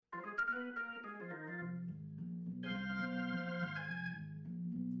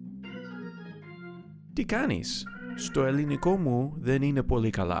Tikanis, stoelinikomou denina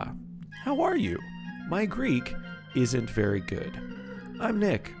polikala. How are you? My Greek isn't very good. I'm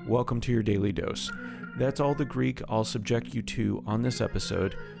Nick. Welcome to your daily dose. That's all the Greek I'll subject you to on this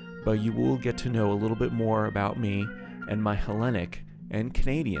episode, but you will get to know a little bit more about me and my Hellenic and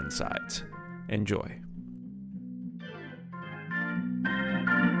Canadian sides. Enjoy.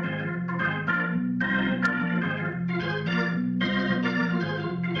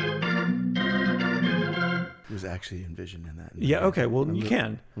 Was actually envisioned in that. Yeah, okay, well, you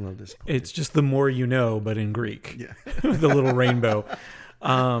can. I'm a little disappointed. It's just the more you know, but in Greek. Yeah. The little rainbow.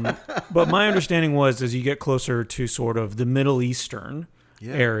 But my understanding was as you get closer to sort of the Middle Eastern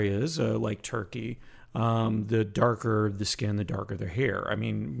areas, like Turkey, the darker the skin, the darker the hair. I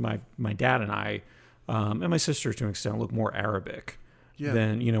mean, my dad and I, and my sister to an extent, look more Arabic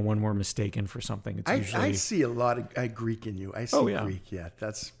than, when we're mistaken for something. It's usually... I see a lot of Greek in you. I see Greek,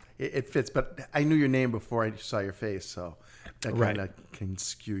 It fits, but I knew your name before I saw your face, so that kind of can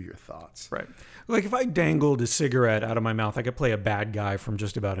skew your thoughts. Right. Like if I dangled a cigarette out of my mouth, I could play a bad guy from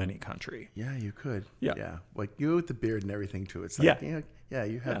just about any country. Yeah, you could. Yeah. Like you with the beard and everything too. It's like,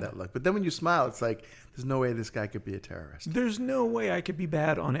 you have that look. But then when you smile, it's like, there's no way this guy could be a terrorist. There's no way I could be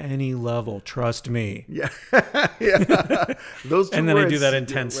bad on any level. Trust me. Yeah. Those two and then words, I do that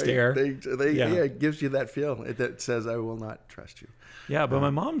intense stare. It gives you that feel that says, I will not trust you. Yeah, but my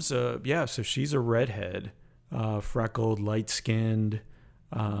mom's, so she's a redhead, freckled, light-skinned,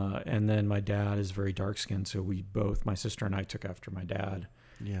 and then my dad is very dark-skinned, so we both, my sister and I, took after my dad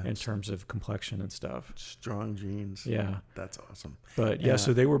in terms of complexion and stuff. Strong genes. Yeah. That's awesome. But,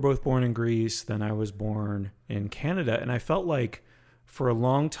 so they were both born in Greece, then I was born in Canada, and I felt like for a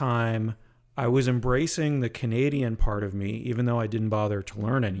long time I was embracing the Canadian part of me, even though I didn't bother to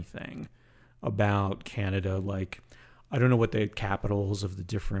learn anything about Canada, like... I don't know what the capitals of the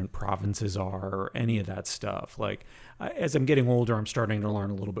different provinces are or any of that stuff. Like, as I'm getting older, I'm starting to learn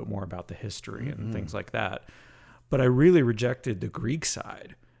a little bit more about the history and things like that. But I really rejected the Greek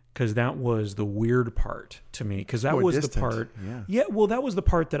side because that was the weird part to me. Because that was the part. That was the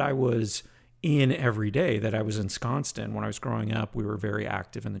part that I was in every day, that I was ensconced in. When I was growing up, we were very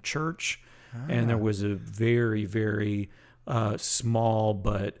active in the church. And there was a very, very small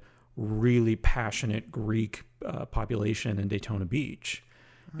but really passionate Greek population in Daytona Beach.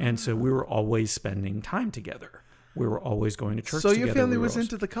 And so we were always spending time together. We were always going to church together. So your family was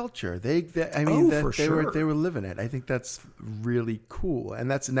into the culture. They were living it. I think that's really cool.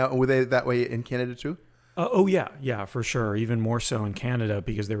 And that's now, were they that way in Canada too? Yeah, for sure. Even more so in Canada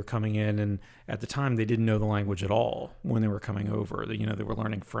because they were coming in, and at the time they didn't know the language at all when they were coming over. They were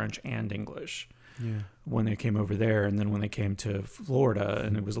learning French and English. When they came over there, and then when they came to Florida,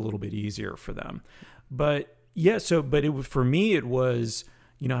 and it was a little bit easier for them. But for me, it was,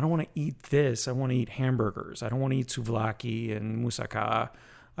 I don't want to eat this. I want to eat hamburgers. I don't want to eat souvlaki and moussaka.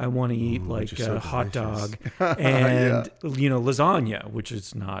 I want to eat like a hot dog and, lasagna, which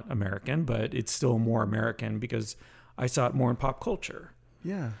is not American, but it's still more American because I saw it more in pop culture.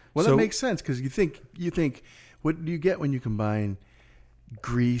 Yeah. Well, that makes sense because you think, what do you get when you combine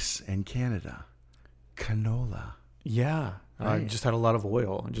Greece and Canada? Canola. Yeah. Right. I just had a lot of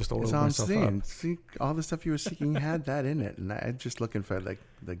oil and just oiled myself up. See, all the stuff you were seeking had that in it. And I'm just looking for like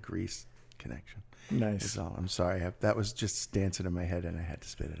the Greece connection. Nice. I'm sorry. That was just dancing in my head and I had to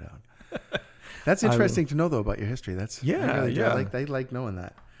spit it out. That's interesting to know though about your history. I like knowing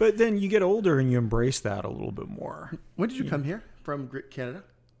that. But then you get older and you embrace that a little bit more. When did you come here from Canada?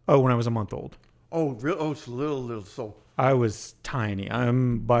 Oh, when I was a month old. Oh, real? Oh, it's little soul. I was tiny.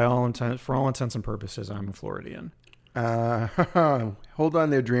 For all intents and purposes, I'm a Floridian. Hold on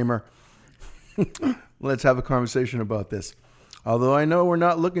there, dreamer. Let's have a conversation about this. Although I know we're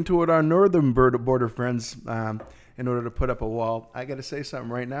not looking toward our northern border friends in order to put up a wall, I got to say something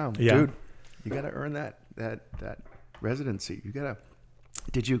right now. Yeah. Dude, you got to earn that residency. You got to.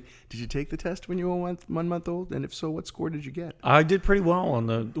 Did you take the test when you were 1 month old? And if so, what score did you get? I did pretty well on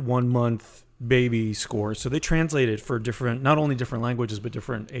the 1 month baby score. So they translated for not only different languages, but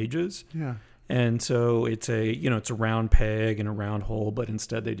different ages. Yeah. And so it's it's a round peg and a round hole, but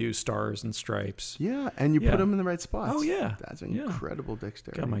instead they do stars and stripes. Yeah. And you put them in the right spots. Oh, yeah. That's incredible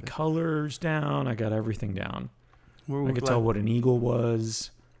dexterity. Got my colors down. I got everything down. I could tell what an eagle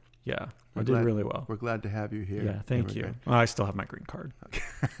was. Yeah. I did really well. We're glad to have you here. Yeah, thank you. Well, I still have my green card.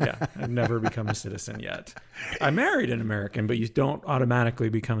 Yeah, I've never become a citizen yet. I married an American, but you don't automatically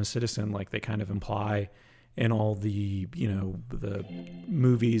become a citizen like they kind of imply in all the, the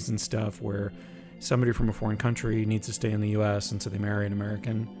movies and stuff where somebody from a foreign country needs to stay in the U.S. and so they marry an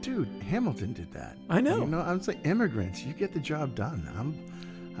American. Dude, Hamilton did that. I know. I'm saying immigrants, you get the job done.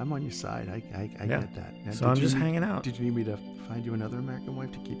 I'm on your side. I get that. Now, So I'm just hanging out. Did you need me to find you another American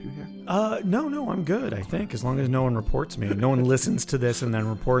wife to keep you here? No, I'm good, I think, as long as no one reports me. No one listens to this and then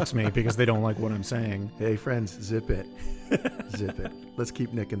reports me because they don't like what I'm saying. Hey, friends, zip it. Zip it. Let's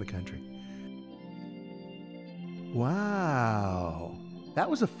keep Nick in the country. Wow. That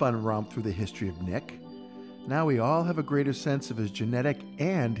was a fun romp through the history of Nick. Now we all have a greater sense of his genetic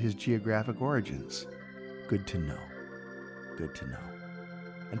and his geographic origins. Good to know. Good to know.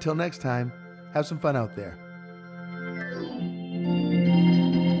 Until next time, have some fun out there.